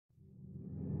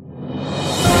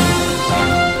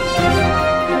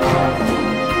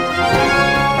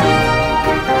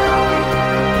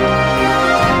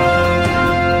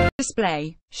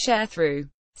Display. Sharethrough.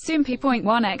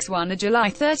 Soompi.1x1 A July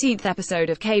 13th episode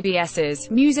of KBS's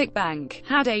Music Bank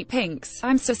had Apink's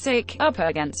I'm So Sick up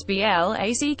against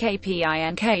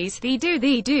BLACKPINK's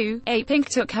Thee Do. Apink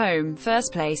took home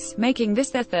first place, making this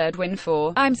their third win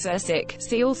for I'm So Sick.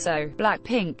 See also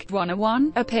Blackpink,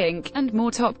 101, Apink, and more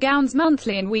Top Gown's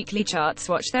monthly and weekly charts.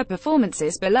 Watch their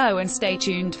performances below and stay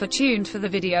tuned for the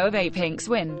video of Apink's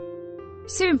win.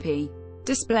 Soompi.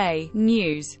 Display.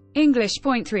 News. English.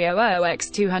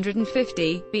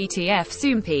 300x250, BTF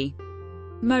Soompi.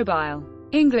 Mobile.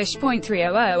 English.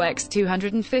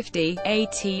 300x250,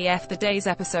 ATF. The day's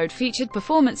episode featured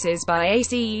performances by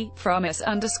A.C.E, from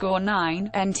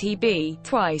S_9, NTB,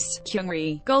 Twice,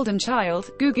 Kyungri, Golden Child,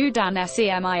 Gugu Dan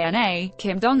SEMINA,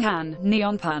 Kim Donghan,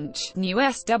 Neon Punch, New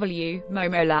SW,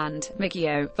 Momoland,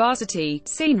 Mikio, Varsity,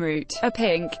 Sharethrough,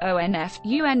 Apink, ONF,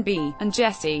 UNB, and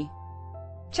Jessie.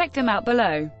 Check them out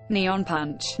below. Neon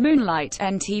Punch, Moonlight,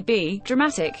 NTB,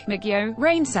 Dramatic, Mikyo,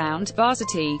 Rain Sound,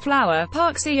 Varsity, Flower,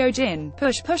 Park Seo-jin,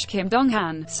 Push, Kim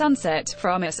Donghan, Sunset,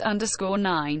 from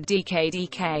S_9,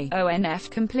 DK,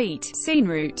 ONF, Complete,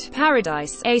 Sharethrough,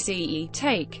 Paradise, A.C.E,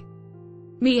 Take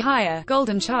Me Higher,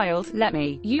 Golden Child, Let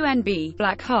Me, UNB,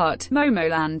 Black Heart,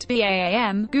 Momoland,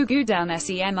 BAAM, Gugu Dan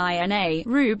SEMINA,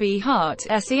 Ruby Heart,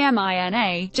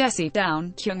 SEMINA, Jessie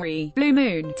Down, Kyungri, Blue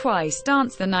Moon, Twice,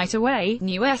 Dance the Night Away,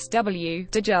 New SW,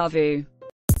 Deja Vu.